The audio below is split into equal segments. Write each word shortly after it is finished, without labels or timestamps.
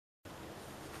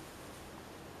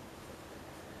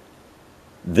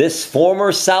This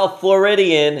former South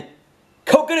Floridian,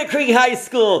 Coconut Creek High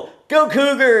School, go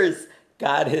Cougars,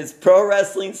 got his pro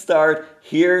wrestling start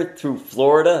here through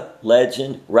Florida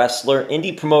legend, wrestler,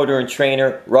 indie promoter, and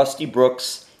trainer Rusty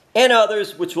Brooks, and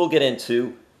others, which we'll get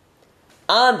into.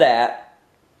 On that,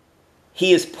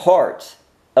 he is part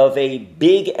of a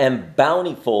big and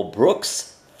bountiful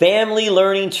Brooks family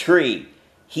learning tree.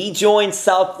 He joined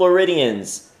South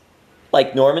Floridians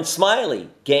like Norman Smiley,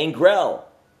 Gangrel,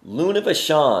 Luna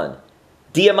Vachon,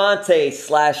 Diamante /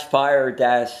 Fire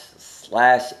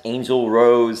 / Angel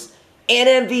Rose,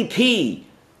 and MVP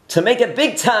to make it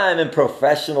big time in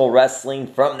professional wrestling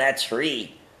from that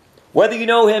tree. Whether you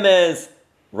know him as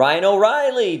Ryan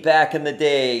O'Reilly back in the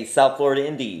day, South Florida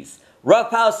Indies,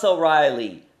 Roughhouse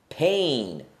O'Reilly,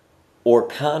 Payne, or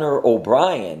Konnor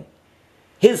O'Brien,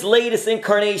 his latest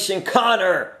incarnation,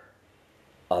 Konnor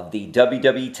of the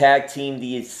WWE Tag Team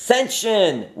The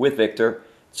Ascension with Victor,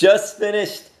 just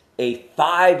finished a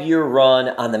 5-year run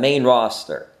on the main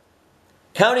roster.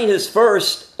 Counting his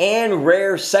first and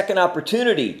rare second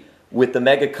opportunity with the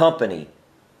mega company,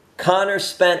 Konnor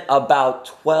spent about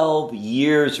 12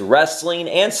 years wrestling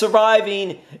and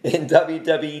surviving in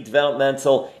WWE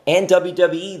developmental and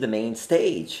WWE the main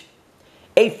stage.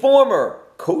 A former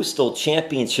Coastal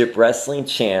Championship Wrestling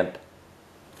champ,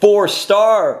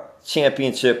 4-star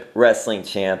Championship Wrestling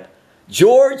champ,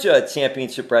 Georgia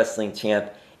Championship Wrestling champ,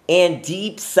 and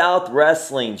Deep South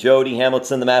Wrestling, Jody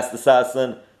Hamilton, the Masked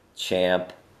Assassin,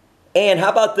 champ. And how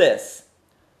about this?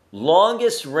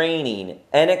 Longest reigning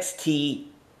NXT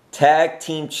Tag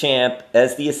Team Champ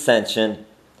as the Ascension,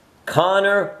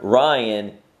 Konnor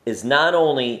Ryan is not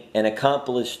only an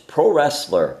accomplished pro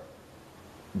wrestler,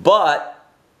 but,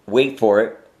 wait for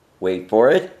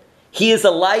it, he is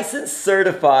a licensed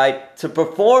certified to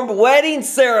perform wedding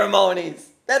ceremonies.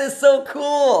 That is so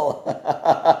cool.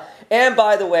 And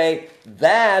by the way,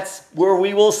 that's where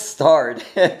we will start.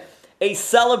 A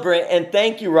celebrant, and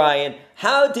thank you, Ryan.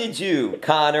 How did you,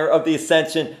 Konnor of the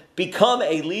Ascension, become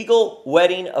a legal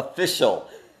wedding official?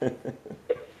 Well,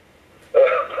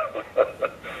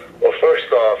 first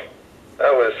off,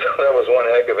 that was one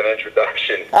heck of an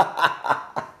introduction.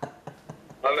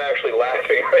 I'm actually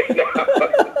laughing right now.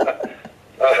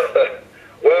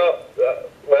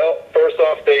 Well, first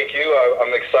off, thank you.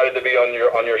 I'm excited to be on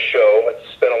your show.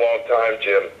 It's been a long time,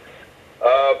 Jim.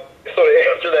 So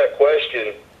to answer that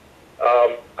question,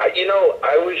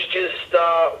 I was just,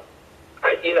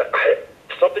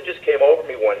 something just came over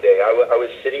me one day. I was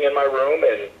sitting in my room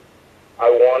and I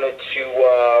wanted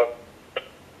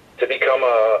to become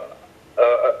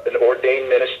an ordained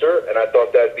minister, and I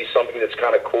thought that'd be something that's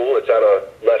kind of cool. It's out of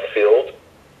left field.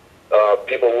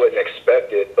 People wouldn't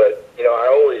expect it, but I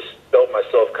always felt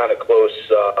myself kind of close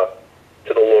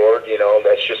to the Lord.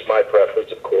 That's just my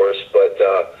preference, of course. But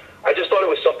I just thought it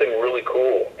was something really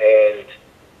cool, and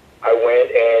I went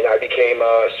and I became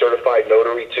a certified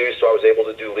notary too, so I was able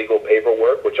to do legal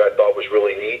paperwork, which I thought was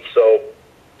really neat. So,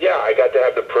 yeah, I got to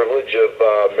have the privilege of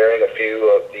marrying a few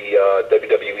of the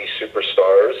WWE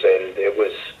superstars, and it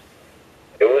was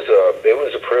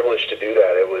a privilege to do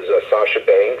that. It was Sasha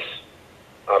Banks.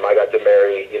 I got to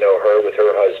marry, her with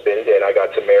her husband, and I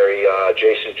got to marry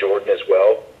Jason Jordan as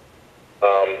well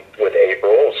with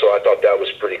April. So I thought that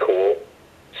was pretty cool.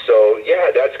 So,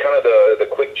 yeah, that's kind of the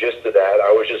quick gist of that.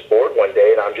 I was just bored one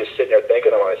day, and I'm just sitting there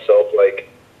thinking to myself, like,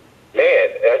 man,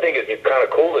 I think it'd be kind of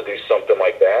cool to do something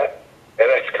like that. And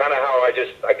that's kind of how I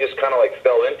just kind of like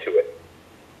fell into it.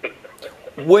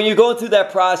 When you're going through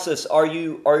that process, are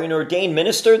you an ordained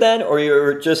minister then, or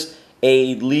you're just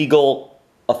a legal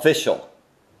official?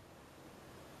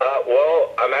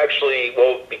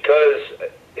 Because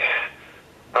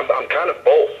I'm kind of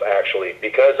both, actually.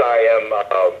 Because I'm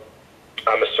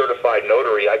a certified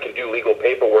notary, I can do legal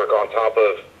paperwork on top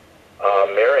of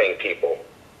marrying people.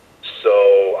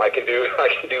 So I can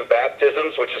do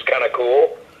baptisms, which is kind of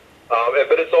cool.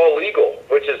 But it's all legal,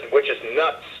 which is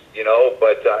nuts,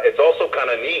 but it's also kind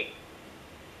of neat.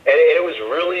 And it was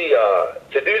really,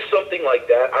 to do something like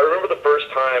that, I remember the first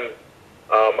time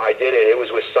I did it, it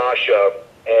was with Sasha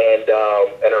and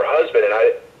her husband, and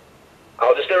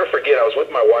I'll just never forget, I was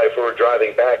with my wife, we were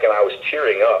driving back, and I was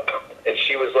tearing up, and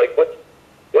she was like,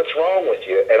 what's wrong with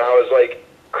you? And I was like,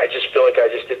 I just feel like I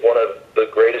just did one of the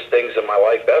greatest things in my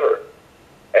life ever.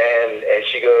 And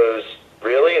she goes,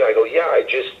 really? And I go, yeah, I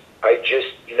just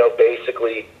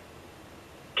basically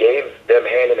gave them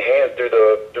hand in hand through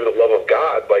the love of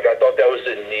God. Like, I thought that was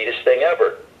the neatest thing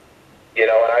ever.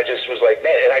 And I just was like,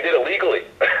 man, and I did it legally.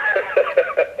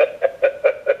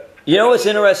 What's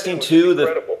interesting too?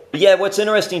 What's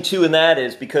interesting too in that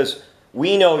is because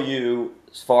we know you,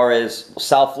 as far as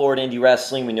South Florida indie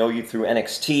wrestling, we know you through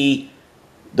NXT.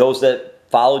 Those that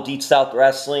follow Deep South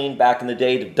Wrestling back in the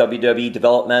day, the WWE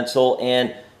developmental,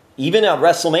 and even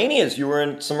WrestleManias. You were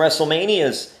in some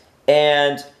WrestleManias,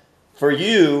 and for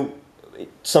you,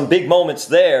 some big moments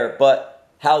there, but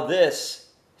how this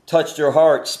touched your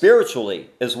heart spiritually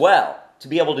as well, to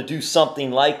be able to do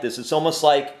something like this. It's almost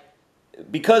like,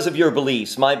 because of your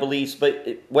beliefs, my beliefs, but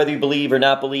whether you believe or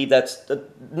not believe, that's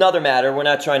another matter. We're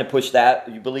not trying to push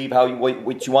that. You believe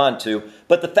what you want to.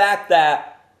 But the fact that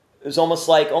it was almost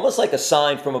like a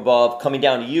sign from above coming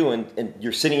down to you, and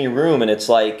you're sitting in your room, and it's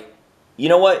like, you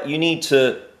know what? You need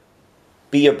to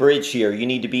be a bridge here. You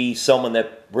need to be someone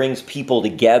that brings people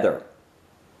together.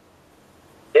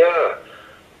 Yeah.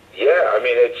 Yeah, I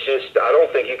mean, it's just, I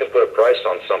don't think you can put a price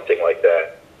on something like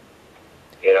that.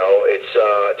 You know, it's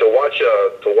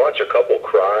to watch a couple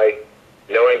cry,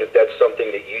 knowing that that's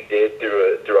something that you did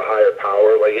through a higher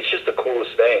power. Like, it's just the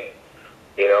coolest thing.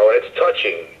 You know, and it's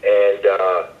touching, and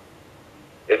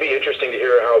it'd be interesting to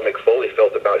hear how Mick Foley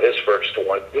felt about his first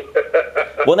one.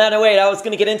 Well, no, wait. I was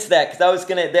going to get into that, because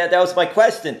that was my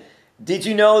question. Did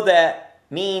you know that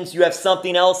means you have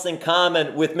something else in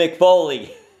common with Mick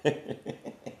Foley?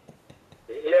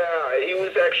 Yeah, he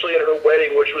was actually at her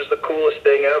wedding, which was the coolest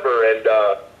thing ever. And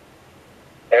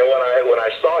when I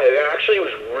saw him, actually, it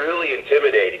was really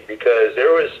intimidating, because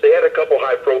they had a couple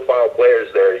high profile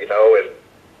players there, you know, and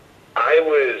I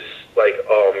was like,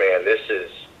 oh man, this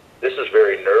is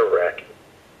very nerve wracking.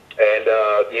 And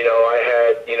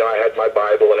I had my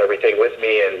Bible and everything with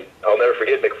me, and I'll never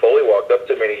forget, Mick Foley walked up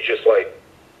to me and he's just like,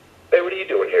 "Hey, what are you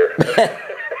doing here?"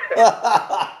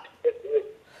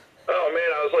 Oh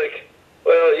man, I was like,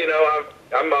 well, you know,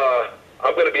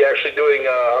 I'm going to be actually doing.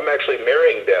 I'm actually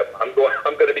marrying them. I'm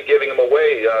going to be giving them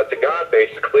away to God,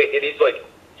 basically. And he's like,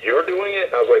 "You're doing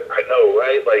it?" And I was like, "I know,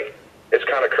 right? Like, it's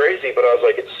kind of crazy." But I was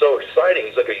like, "It's so exciting."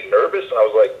 He's like, "Are you nervous?" And I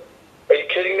was like, "Are you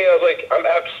kidding me?" I was like, "I'm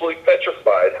absolutely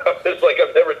petrified." It's like,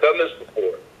 I've never done this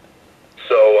before.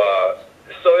 So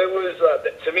it was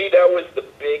to me, that was the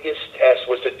biggest test,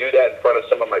 was to do that in front of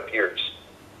some of my peers,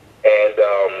 and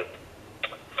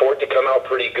for it to come out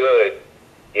pretty good.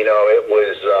 You know, it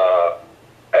was,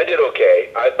 I did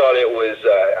okay. I thought it was,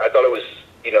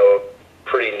 you know,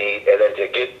 pretty neat. And then to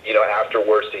get, you know,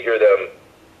 afterwards to hear them,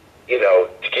 you know,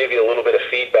 to give you a little bit of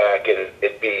feedback and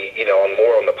it be, you know,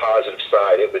 more on the positive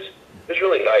side, it was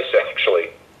really nice, actually.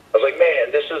 I was like,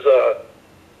 man, this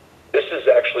is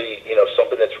actually, you know,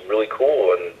 something that's really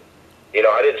cool. And, you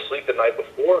know, I didn't sleep the night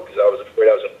before because I was afraid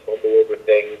I was going to fumble over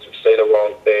things or say the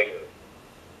wrong thing,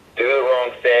 do the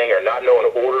wrong thing, or not know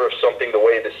an order of something the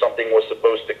way that something was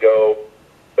supposed to go.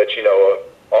 But, you know,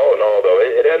 all in all, though,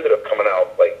 it ended up coming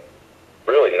out, like,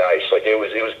 really nice. Like, it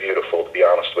was beautiful, to be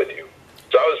honest with you.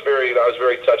 So I was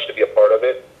very touched to be a part of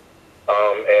it.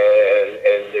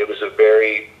 And it was a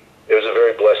very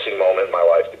blessing moment in my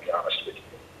life, to be honest with you.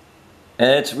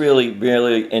 And it's really,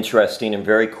 really interesting and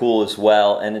very cool as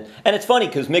well. And it's funny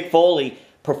because Mick Foley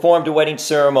performed a wedding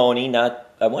ceremony,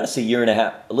 I want to say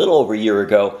a little over a year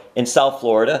ago, in South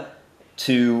Florida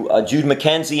to Jude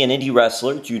McKenzie, an indie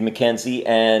wrestler, Jude McKenzie,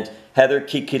 and Heather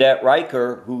Kid Cadet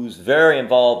Riker, who's very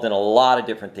involved in a lot of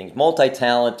different things,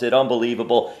 multi-talented,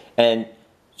 unbelievable, and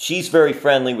she's very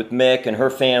friendly with Mick, and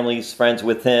her family's friends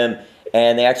with him,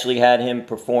 and they actually had him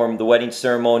perform the wedding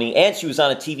ceremony, and she was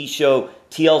on a TV show,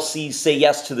 TLC's Say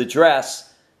Yes to the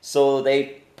Dress, so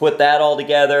they put that all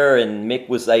together, and Mick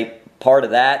was a part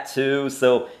of that too,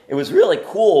 so it was really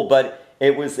cool. But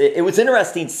it was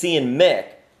interesting seeing Mick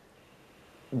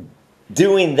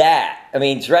doing that. I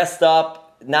mean, dressed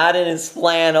up, not in his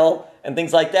flannel and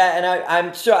things like that. And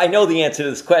I'm sure I know the answer to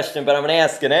this question, but I'm going to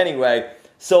ask it anyway.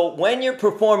 So when you're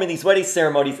performing these wedding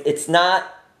ceremonies, it's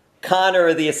not Konnor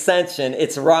of the Ascension,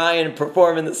 it's Ryan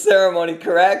performing the ceremony,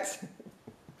 correct?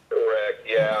 Correct,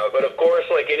 yeah. But of course,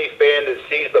 like any fan that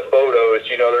sees the photos,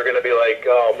 you know, they're going to be like,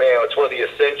 oh man, it's one of the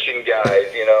Ascension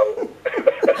guys, you know.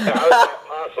 How is that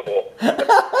possible?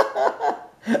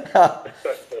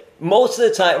 Most of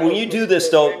the time, when you do this,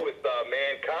 though... With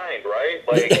Mankind, right?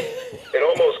 Like, it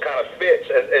almost kind of fits.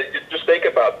 And just think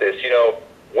about this, you know,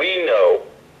 we know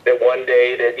that one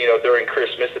day that, you know, during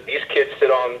Christmas, that these kids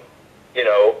sit on, you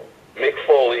know, Mick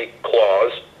Foley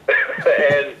claws,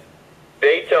 and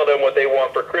they tell them what they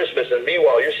want for Christmas, and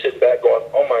meanwhile, you're sitting back going,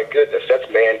 oh my goodness, that's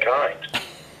Mankind.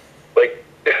 Like,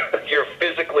 you're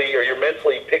physically or you're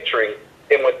mentally picturing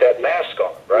him with that mask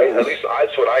on, right? At least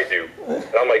that's what I do.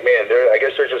 And I'm like, man, I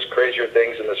guess there's just crazier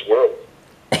things in this world.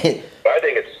 I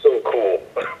think it's so cool.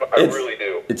 I really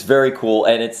do. It's very cool,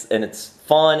 and it's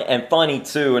fun and funny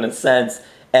too, in a sense.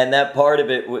 And that part of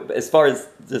it, as far as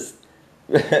this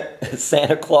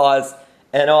Santa Claus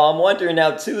And I'm wondering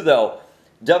now too, though,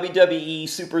 WWE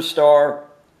superstar,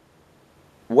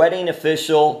 wedding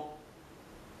official,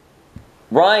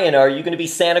 Ryan, are you going to be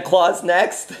Santa Claus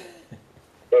next?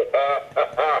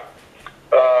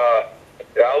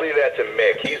 I'll leave that to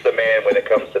Mick. He's the man when it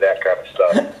comes to that kind of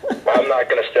stuff. I'm not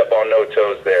going to step on no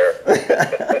toes there.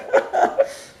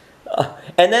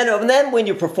 And then when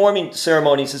you're performing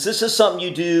ceremonies, is this just something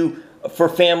you do for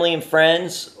family and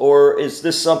friends, or is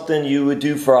this something you would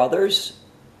do for others?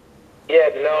 Yeah,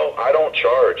 no, I don't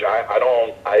charge.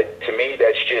 To me,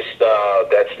 that's just,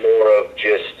 that's more of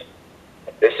just,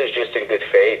 this is just in good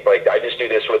faith. Like, I just do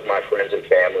this with my friends and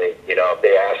family. You know, if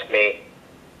they ask me,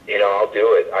 you know, I'll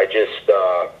do it. I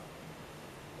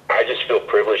just feel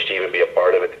privileged to even be a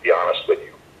part of it, to be honest with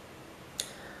you.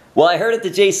 Well, I heard at the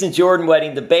Jason Jordan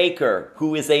wedding, the baker,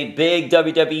 who is a big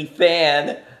WWE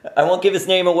fan, I won't give his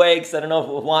name away because I don't know if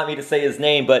he'll want me to say his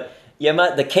name, but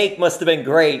yeah, the cake must have been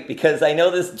great because I know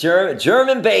this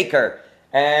German baker,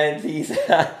 and he's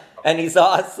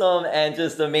awesome and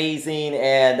just amazing,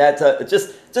 and that's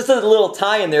just a little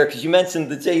tie in there because you mentioned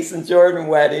the Jason Jordan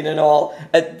wedding and all.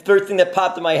 And the first thing that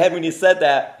popped in my head when you said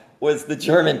that was the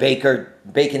German baker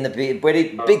baking the big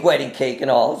wedding cake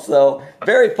and all. So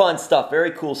very fun stuff,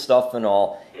 very cool stuff and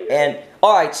all. And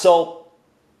all right, so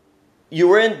you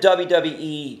were in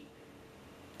WWE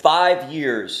 5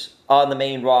 years on the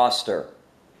main roster.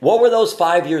 What were those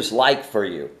 5 years like for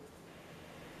you?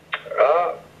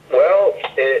 Well,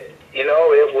 it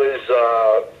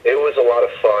was a lot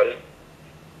of fun.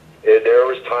 There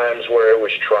was times where it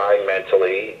was trying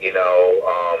mentally,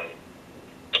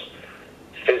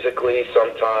 physically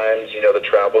sometimes, the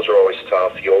travels are always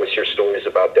tough. You always hear stories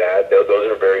about that.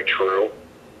 Those are very true.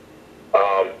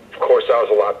 Of course, I was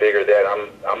a lot bigger then.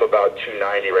 I'm about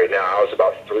 290 right now. I was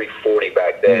about 340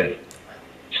 back then.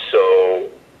 So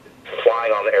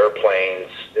flying on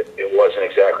airplanes, it wasn't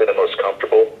exactly the most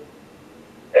comfortable.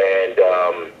 And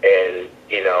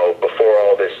before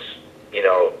all this,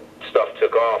 stuff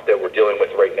took off that we're dealing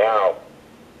with right now,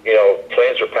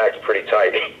 planes were packed pretty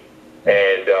tight.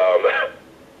 And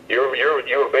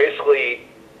you're basically,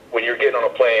 when you're getting on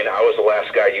a plane, I was the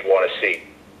last guy you'd want to see.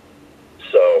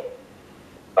 So,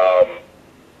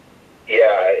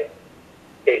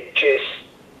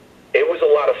 it was a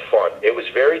lot of fun. It was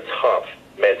very tough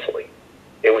mentally.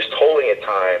 It was tolling at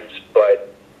times,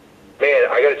 but man,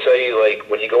 I got to tell you, like,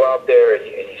 when you go out there and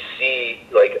you see,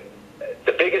 like,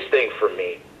 the biggest thing for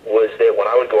me was that when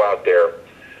I would go out there,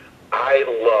 I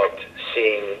loved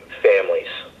seeing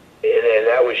families. And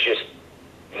that was just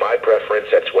my preference.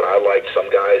 That's what I liked. Some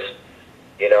guys,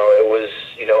 it was,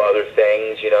 other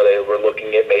things, they were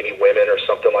looking at maybe women or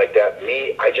something like that.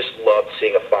 Me, I just loved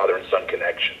seeing a father and son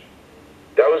connection.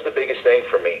 That was the biggest thing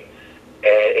for me.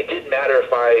 And it didn't matter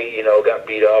if I, got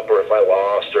beat up or if I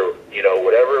lost or,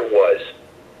 whatever it was.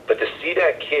 But to see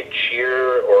that kid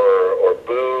cheer or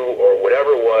boo or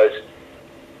whatever it was,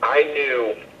 I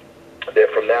knew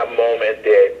that from that moment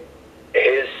that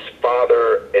his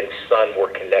father and son were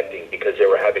connecting because they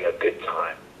were having a good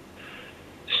time.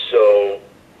 So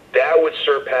that would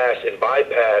surpass and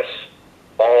bypass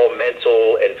all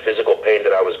mental and physical pain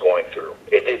that I was going through.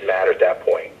 It didn't matter at that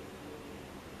point.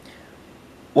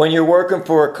 When you're working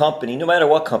for a company, no matter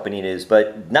what company it is,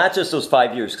 but not just those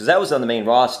 5 years, because that was on the main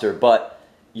roster, but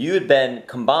you had been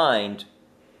combined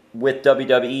with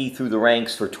WWE through the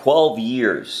ranks for 12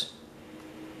 years.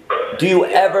 Do you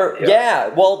ever? Yeah.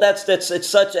 Well,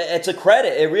 it's a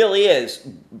credit. It really is.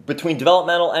 Between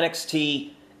developmental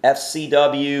NXT,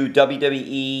 FCW,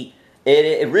 WWE,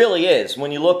 it really is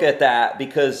when you look at that,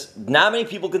 because not many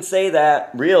people can say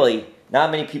that. Really,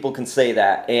 not many people can say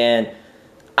that. And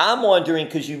I'm wondering,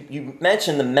 because you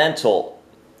mentioned the mental.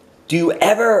 Do you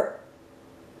ever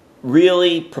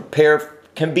really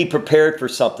can be prepared for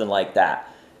something like that,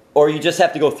 or you just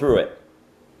have to go through it?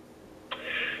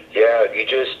 Yeah, you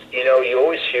just, you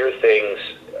always hear things.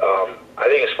 I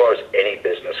think as far as any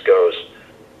business goes,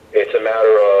 it's a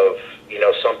matter of,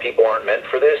 some people aren't meant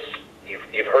for this.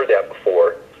 You've heard that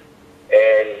before.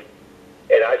 And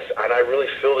I really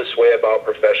feel this way about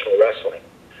professional wrestling.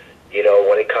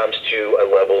 When it comes to a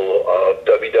level of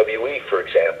WWE, for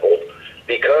example,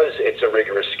 because it's a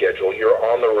rigorous schedule, you're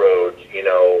on the road,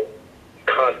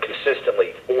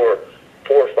 consistently 4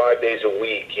 or 5 days a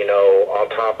week, on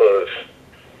top of,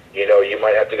 you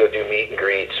might have to go do meet and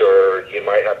greets, or you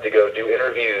might have to go do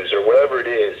interviews, or whatever it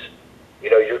is.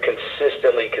 You're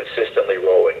consistently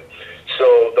rolling.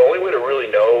 So the only way to really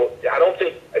know,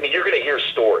 you're going to hear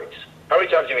stories. How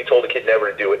many times have you told a kid never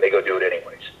to do it and they go do it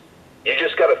anyways? You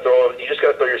just got to throw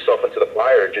yourself into the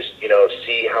fire and just,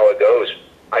 see how it goes.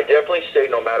 I definitely say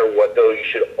no matter what, though, you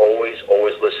should always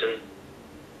listen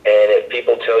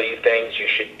tell you things, you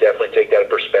should definitely take that in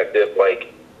perspective.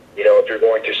 Like, you know, if you're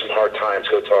going through some hard times,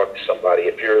 go talk to somebody.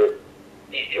 If you're,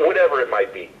 whatever it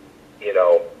might be, you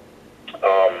know,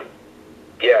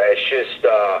 yeah, it's just,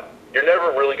 you're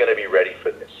never really going to be ready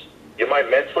for this. You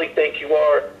might mentally think you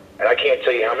are, and I can't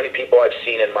tell you how many people I've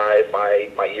seen in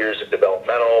my years of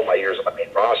developmental, my years on the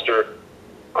main roster.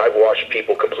 I've watched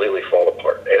people completely fall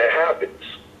apart, and it happens.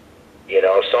 You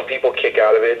know, some people kick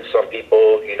out of it, and some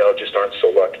people, you know, just aren't so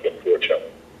lucky, unfortunately.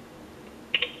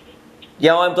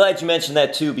 Yeah, well, I'm glad you mentioned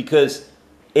that too, because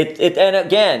and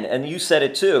again, and you said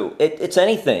it too, it's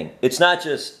anything. It's not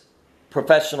just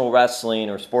professional wrestling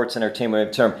or sports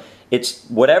entertainment term. It's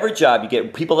whatever job you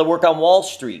get. People that work on Wall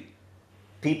Street,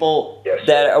 people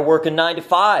that are working 9 to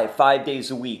 5, 5 days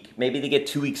a week. Maybe they get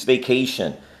 2 weeks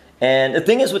vacation. And the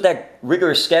thing is with that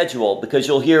rigorous schedule, because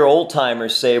you'll hear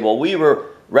old-timers say, well, we were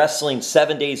wrestling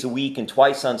 7 days a week and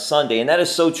twice on Sunday, and that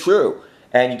is so true.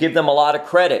 And you give them a lot of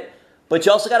credit. But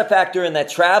you also got to factor in that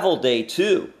travel day,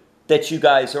 too, that you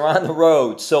guys are on the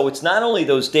road. So it's not only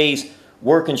those days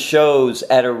working shows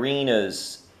at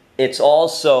arenas, it's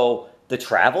also the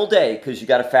travel day, because you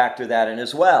got to factor that in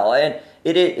as well. And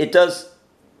it does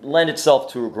lend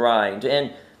itself to a grind.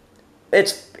 And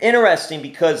it's interesting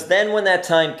because then when that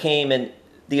time came and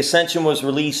the Ascension was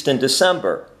released in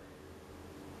December,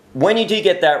 when you did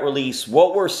get that release,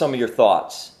 what were some of your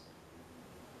thoughts?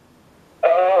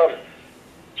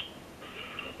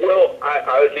 Well,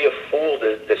 I would be a fool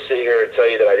to sit here and tell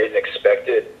you that I didn't expect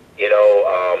it. You know,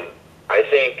 I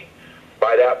think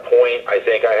by that point, I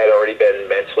think I had already been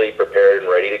mentally prepared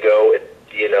and ready to go,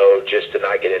 you know, just to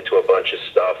not get into a bunch of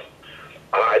stuff.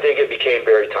 I think it became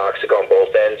very toxic on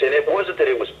both ends, and it wasn't that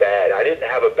it was bad. I didn't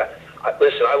have a bad...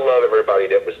 Listen, I love everybody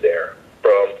that was there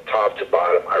from top to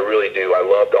bottom. I really do. I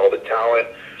loved all the talent.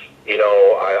 You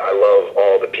know, I love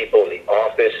all the people in the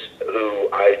office who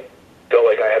I felt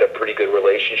like I had a pretty good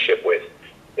relationship with.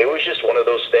 It was just one of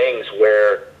those things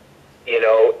where, you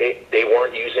know, they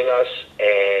weren't using us,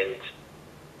 and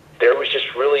there was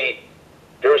just really...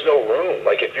 There was no room.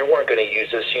 Like, if you weren't going to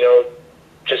use us, you know,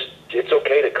 just... It's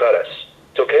okay to cut us.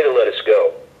 It's okay to let us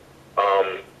go.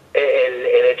 And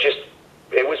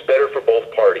it was better for both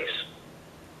parties.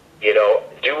 You know,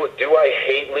 do I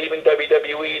hate leaving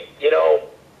WWE? You know,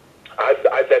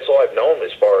 that's all I've known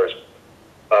as far as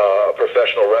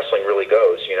professional wrestling really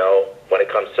goes, you know, when it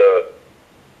comes to,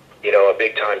 you know, a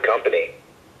big-time company.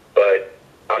 But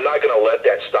I'm not going to let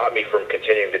that stop me from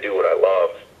continuing to do what I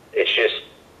love. It's just,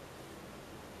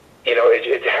 you know,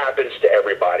 it happens to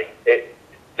everybody.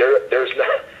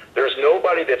 There's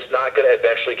nobody that's not going to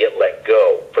eventually get let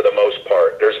go for the most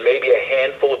part. There's maybe a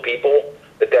handful of people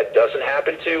that doesn't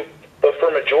happen to, but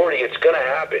for majority, it's going to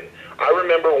happen. I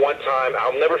remember one time,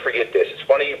 I'll never forget this. It's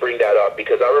funny you bring that up,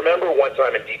 because I remember one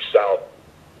time in Deep South,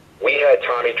 we had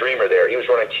Tommy Dreamer there. He was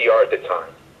running TR at the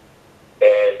time.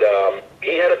 And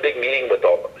he had a big meeting with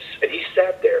all of us. And he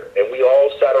sat there, and we all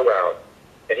sat around,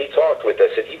 and he talked with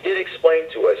us, and he did explain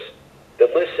to us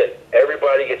that, listen,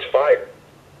 everybody gets fired.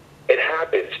 It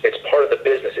happens. It's part of the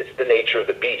business. It's the nature of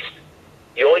the beast.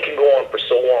 You only can go on for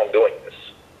so long doing this.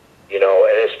 You know,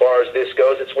 and as far as this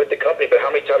goes, it's with the company. But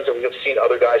how many times have we seen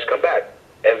other guys come back?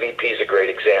 MVP is a great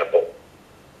example.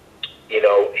 You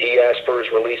know, he asked for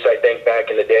his release, I think, back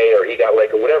in the day, or he got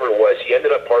like, or whatever it was. He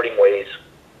ended up parting ways.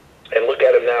 And look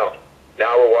at him now.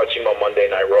 Now we're watching him on Monday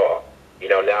Night Raw. You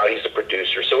know, now he's a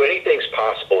producer. So anything's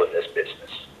possible in this business.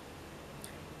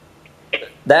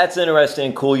 That's interesting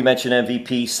and cool. You mentioned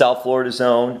MVP, South Florida's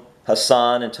own,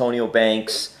 Hassan Antonio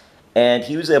Banks, and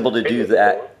he was able to do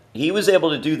that. He was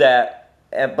able to do that,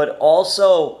 but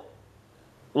also,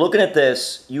 looking at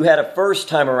this, you had a first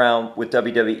time around with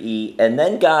WWE, and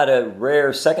then got a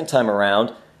rare second time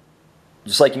around,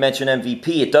 just like you mentioned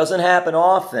MVP. It doesn't happen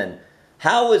often.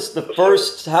 How was the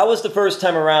first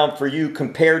time around for you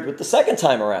compared with the second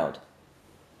time around?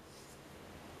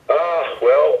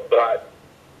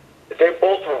 They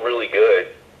both were really good.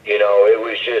 You know, it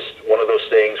was just one of those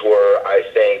things where I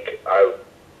think I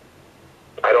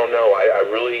don't know.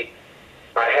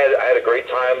 I had a great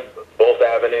time, both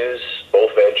avenues,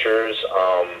 both ventures.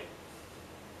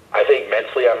 I think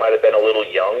mentally I might have been a little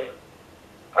young.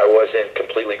 I wasn't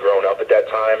completely grown up at that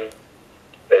time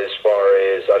as far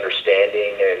as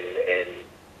understanding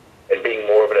and being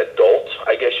more of an adult,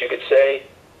 I guess you could say.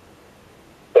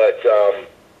 But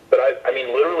I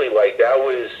mean, literally, like, that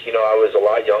was, you know, I was a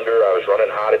lot younger. I was running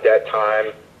hot at that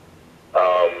time.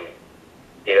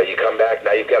 You know, you come back,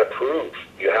 now you've got to prove.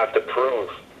 You have to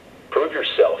prove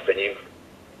yourself. And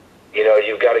you know,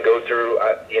 you've got to go through,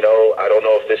 you know, I don't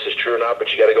know if this is true or not,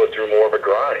 but you got to go through more of a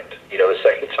grind, you know, the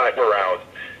second time around.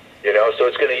 You know, so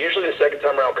it's going to usually the second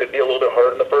time around could be a little bit harder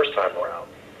than the first time around.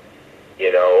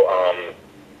 You know,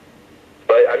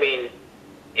 but I mean,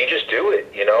 you just do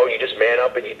it. You know, you just man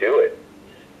up and you do it.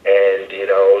 And you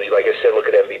know, like I said, look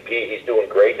at MVP. He's doing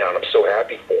great now, and I'm so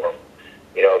happy for him.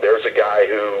 You know, there's a guy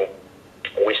who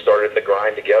we started the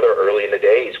grind together early in the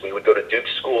days. We would go to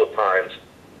Duke's school at times.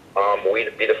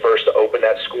 We'd be the first to open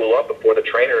that school up before the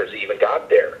trainers even got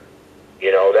there.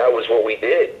 You know, that was what we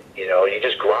did. You know, you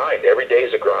just grind. Every day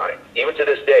is a grind. Even to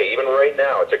this day, even right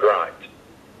now, it's a grind.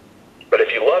 But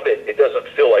if you love it, it doesn't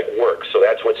feel like work. So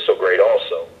that's what's so great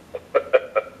also.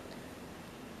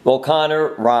 Well,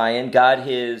 Konnor, Ryan, got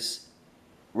his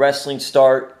wrestling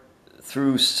start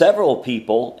through several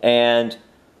people. And,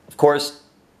 of course,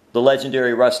 the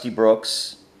legendary Rusty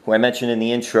Brooks, who I mentioned in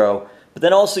the intro. But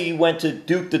then also you went to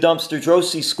Duke the Dumpster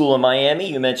Drosy School in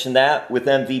Miami. You mentioned that with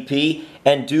MVP.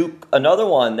 And Duke, another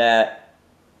one that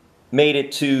made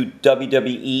it to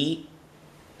WWE.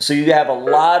 So you have a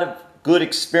lot of good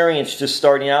experience just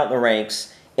starting out in the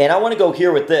ranks. And I want to go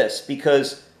here with this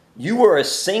because you were a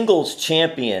singles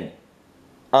champion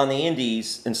on the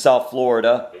Indies in South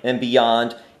Florida and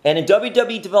beyond. And in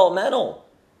WWE Developmental,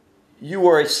 you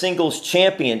were a singles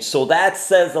champion. So that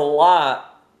says a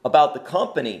lot about the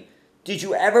company. Did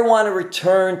you ever want to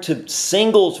return to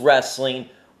singles wrestling,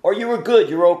 or you were good,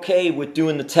 you were okay with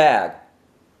doing the tag?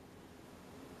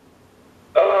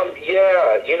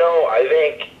 Yeah, you know, I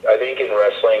think in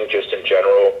wrestling, just in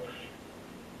general,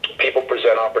 people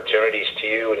present opportunities to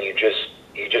you, and you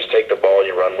just take the ball and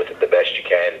you run with it the best you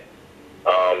can.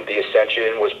 The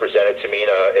Ascension was presented to me.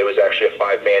 It was actually a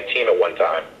 5-man team at one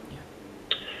time.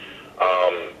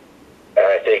 And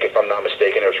I think, if I'm not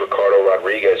mistaken, it was Ricardo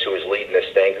Rodriguez who was leading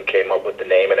this thing, who came up with the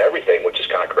name and everything, which is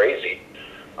kind of crazy.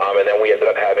 And then we ended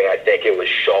up having, I think it was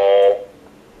Shaw,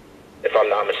 if I'm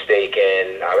not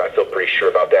mistaken. I feel pretty sure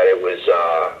about that. It was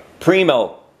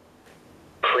Primo.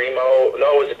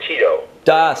 No, it was a Tito.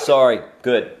 Sorry.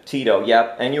 Good. Tito,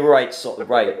 yep. And you were right.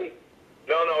 Right.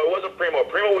 No, it wasn't Primo.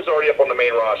 Primo was already up on the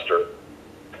main roster.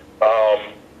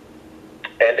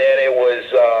 And then it was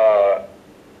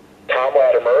Tom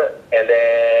Latimer, and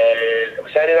then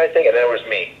was that it, I think? And then it was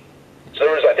me. So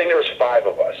I think there was 5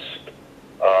 of us.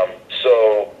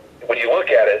 So when you look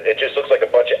at it, it just looks like a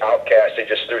bunch of outcasts they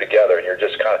just threw together, and you're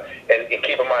just kind of, and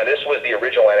keep in mind, this was the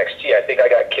original NXT. I think I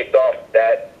got kicked off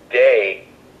that day,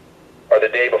 or the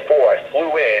day before. I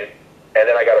flew in, and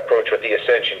then I got approached with the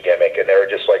Ascension gimmick, and they were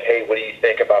just like, hey, what do you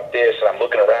think about this? And I'm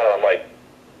looking around, and I'm like,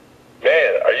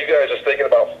 man, are you guys just thinking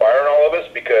about firing all of us?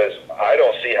 Because I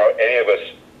don't see how any of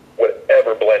us would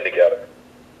ever blend together.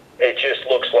 It just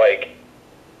looks like,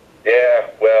 yeah,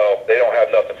 well, they don't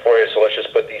have nothing for you, so let's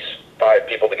just put these 5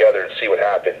 people together and see what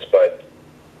happens. But,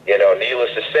 you know,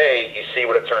 needless to say, you see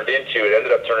what it turned into. It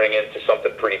ended up turning into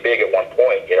something pretty big at one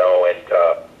point, you know, and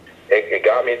it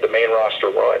got me the main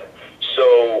roster run.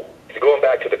 So, going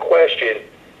back to the question,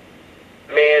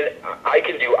 man, I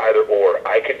can do either or.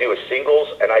 I can do a singles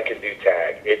and I can do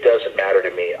tag. It doesn't matter to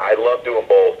me. I love doing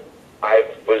both. I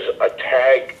was a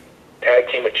tag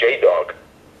team with J-Dog,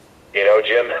 you know,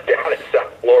 Jim, down in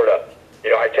South Florida. You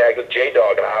know, I tagged with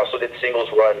J-Dog, and I also did singles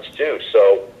runs too.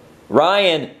 So,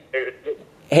 Ryan.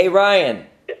 Hey, Ryan.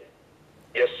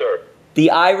 Yes, sir.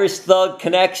 The Irish Thug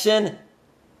connection?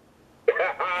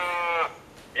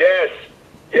 Yes,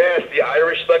 the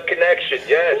Irish Thug connection,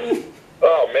 yes.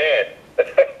 Oh, man.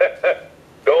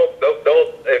 Don't,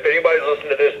 if anybody's listening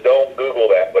to this, don't Google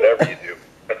that, whatever you do.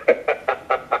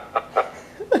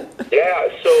 Yeah,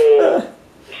 so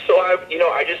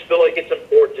I just feel like it's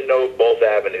important to know both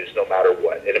avenues no matter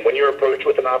what. And when you're approached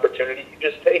with an opportunity, you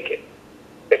just take it.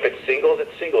 If it's singles,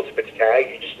 it's singles. If it's tag,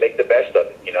 you just make the best of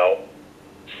it, you know?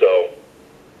 So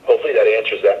hopefully that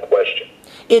answers that question.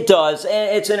 It does,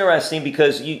 and it's interesting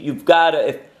because you've got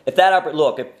to, if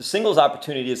the singles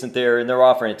opportunity isn't there and they're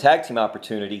offering a tag team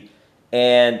opportunity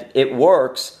and it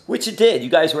works, which it did. You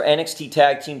guys were NXT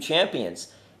Tag Team Champions.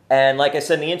 And like I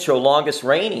said in the intro, longest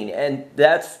reigning. And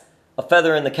that's a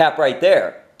feather in the cap right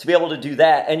there, to be able to do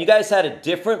that. And you guys had a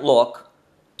different look,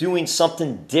 doing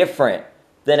something different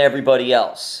than everybody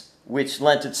else, which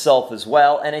lent itself as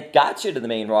well. And it got you to the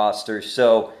main roster.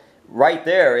 So right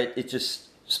there, it just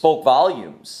spoke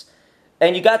volumes.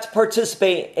 And you got to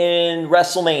participate in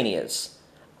WrestleManias.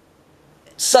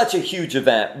 Such a huge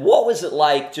event. What was it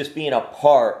like just being a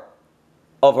part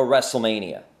of a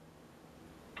WrestleMania?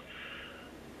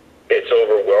 It's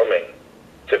overwhelming,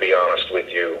 to be honest with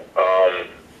you.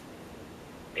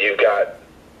 You've got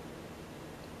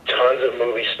tons of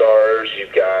movie stars.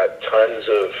 You've got tons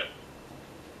of,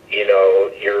 you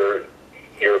know,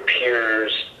 your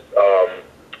peers.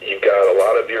 You've got a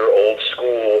lot of your old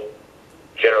school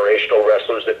generational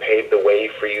wrestlers that paved the way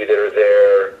for you that are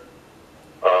there.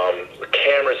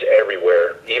 Cameras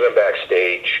everywhere, even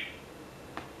backstage.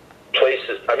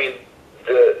 Places, I mean,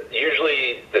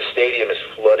 usually the stadium is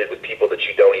flooded with people that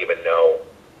you don't even know.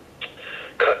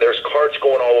 There's carts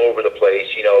going all over the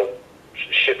place, you know,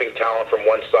 shipping talent from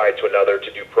one side to another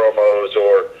to do promos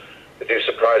or to do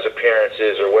surprise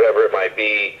appearances or whatever it might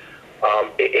be.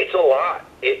 It's a lot.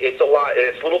 It's a lot, and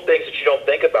it's little things that you don't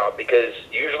think about, because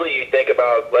usually you think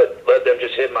about let them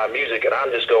just hit my music and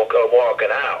I'm just going to come walking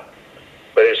out.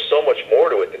 But there's so much more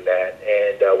to it than that.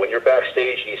 And when you're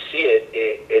backstage and you see it,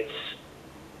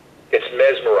 it's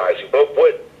mesmerizing. But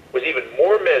what was even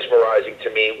more mesmerizing to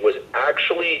me was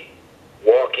actually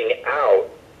walking out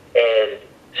and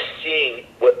seeing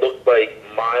what looked like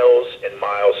miles and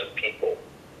miles of people.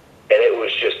 And it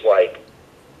was just like,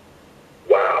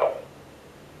 wow,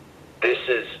 this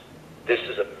is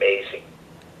amazing.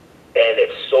 And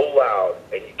it's so loud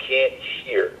and you can't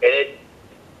hear. And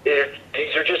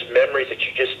these are just memories that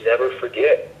you just never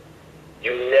forget.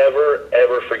 You never,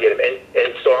 ever forget them.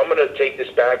 And so I'm going to take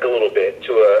this back a little bit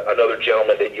to another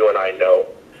gentleman that you and I know.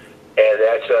 And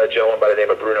that's a gentleman by the name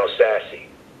of Bruno Sassi.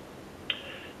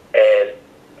 And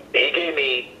he gave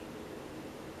me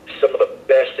some of the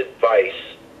best advice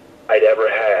I'd ever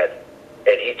had.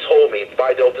 And he told me,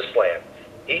 Phi Delta Slam,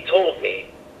 he told me,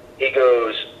 he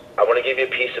goes, I want to give you a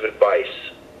piece of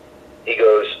advice. He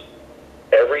goes,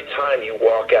 every time you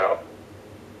walk out,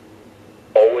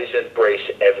 always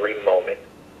embrace every moment,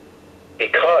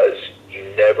 because you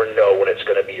never know when it's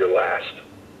going to be your last.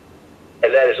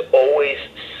 And that has always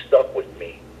stuck with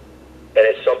me. And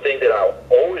it's something that I'll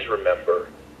always remember,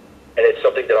 and it's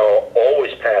something that I'll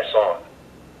always pass on.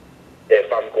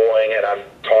 If I'm going and I'm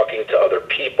talking to other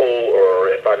people, or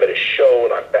if I'm at a show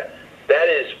and I'm back, that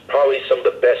is probably some of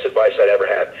the best advice I'd ever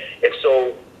had. And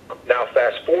so now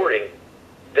fast forwarding,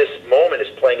 this moment is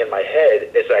playing in my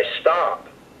head as I stop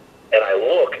and I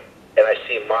look and I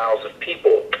see miles of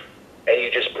people, and you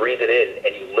just breathe it in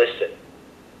and you listen.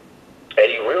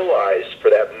 And you realize for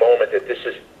that moment that this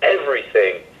is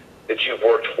everything that you've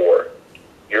worked for.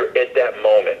 You're at that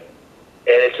moment.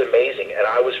 And it's amazing. And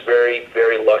I was very,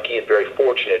 very lucky and very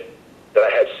fortunate that I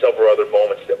had several other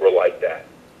moments that were like that.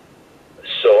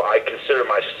 So I consider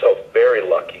myself very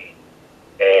lucky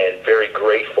and very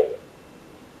grateful.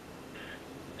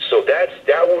 So that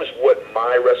was what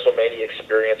my WrestleMania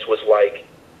experience was like.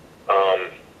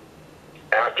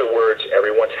 Afterwards,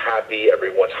 everyone's happy,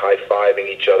 everyone's high-fiving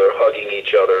each other, hugging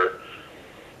each other.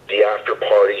 The after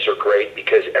parties are great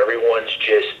because everyone's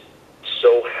just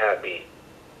so happy.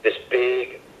 This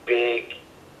big,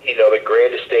 you know, the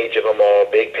grandest stage of them all,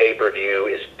 big pay-per-view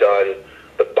is done.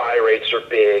 The buy rates are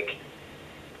big.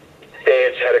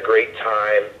 Fans had a great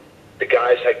time. The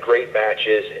guys had great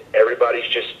matches. Everybody's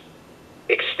just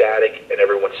ecstatic, and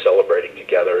everyone's celebrating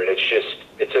together. And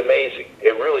it's amazing.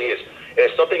 It really is. And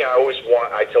it's something I always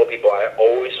want. I tell people I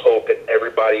always hope that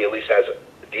everybody at least has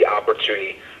the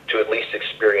opportunity to at least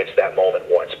experience that moment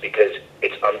once, because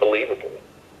it's unbelievable.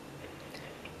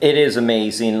 It is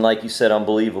amazing, like you said,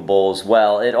 unbelievable as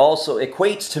well. It also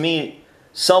equates to me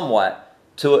somewhat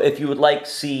to if you would like to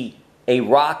see a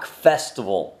rock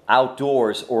festival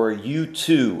outdoors or a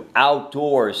U2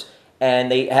 outdoors,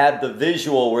 and they have the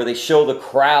visual where they show the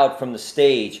crowd from the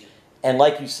stage. And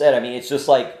like you said, I mean, it's just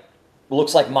like,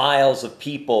 looks like miles of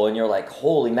people, and you're like,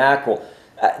 holy mackerel.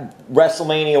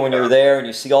 WrestleMania, when you're there and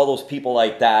you see all those people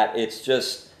like that, it's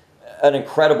just an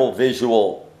incredible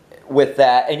visual with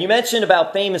that. And you mentioned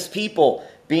about famous people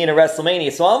being at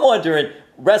WrestleMania, so I'm wondering,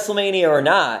 WrestleMania or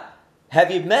not, have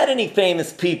you met any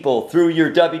famous people through your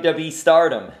WWE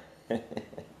stardom?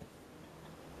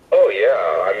 Oh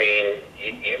yeah, I mean,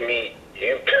 you meet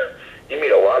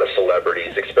a lot of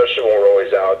celebrities, especially when we're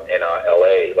always out in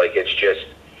LA. Like it's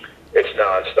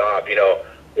nonstop. You know,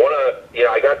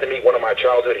 I got to meet one of my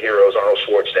childhood heroes, Arnold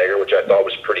Schwarzenegger, which I thought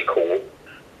was pretty cool.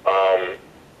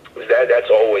 That's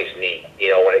always neat, you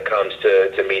know, when it comes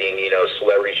to meeting, you know,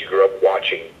 celebrities you grew up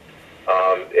watching,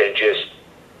 and just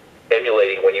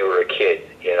emulating when you were a kid.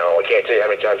 You know, I can't tell you how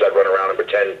many times I'd run around and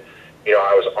pretend, you know,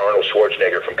 I was Arnold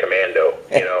Schwarzenegger from Commando.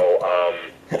 You know,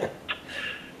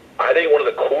 I think one of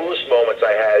the coolest moments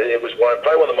I had, it was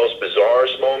probably one of the most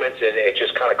bizarrest moments, and it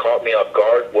just kind of caught me off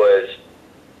guard, was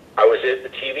I was at the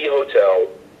TV hotel.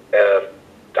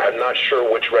 I'm not sure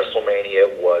which WrestleMania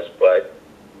it was, but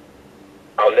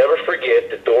I'll never forget,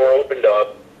 the door opened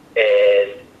up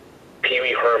and Pee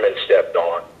Wee Herman stepped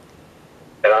on.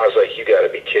 And I was like, you got to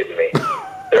be kidding me.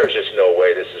 There's just no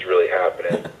way this is really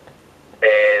happening.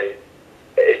 And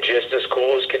it just as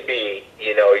cool as could be,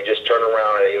 you know, he just turned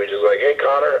around and he was just like, hey,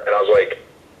 Konnor. And I was like,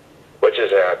 what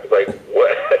just happened? Like,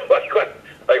 what?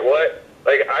 like, what?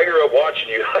 Like, I grew up watching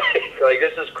you. Like,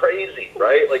 this is crazy,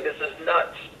 right? Like, this is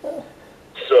nuts.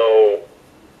 So,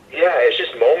 yeah, it's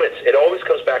just moments. It always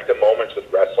comes back to moments with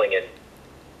wrestling, and,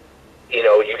 you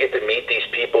know, you get to meet these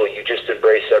people. You just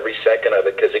embrace every second of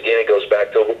it, because, again, it goes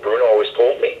back to what Bruno always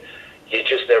told me. You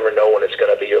just never know when it's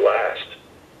going to be your last.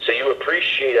 So you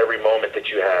appreciate every moment that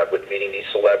you have with meeting these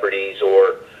celebrities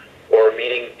or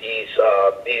meeting these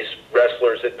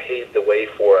wrestlers that paved the way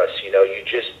for us. You know, you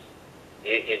just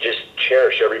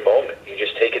cherish every moment. You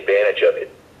just take advantage of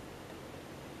it.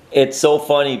 It's so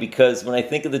funny because when I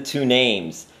think of the two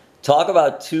names, talk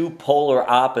about two polar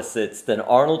opposites than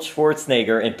Arnold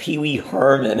Schwarzenegger and Pee Wee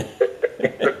Herman.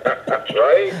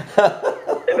 Right? No.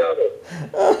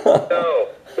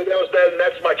 But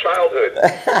that's my childhood.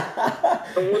 I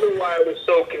wonder why I was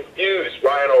so confused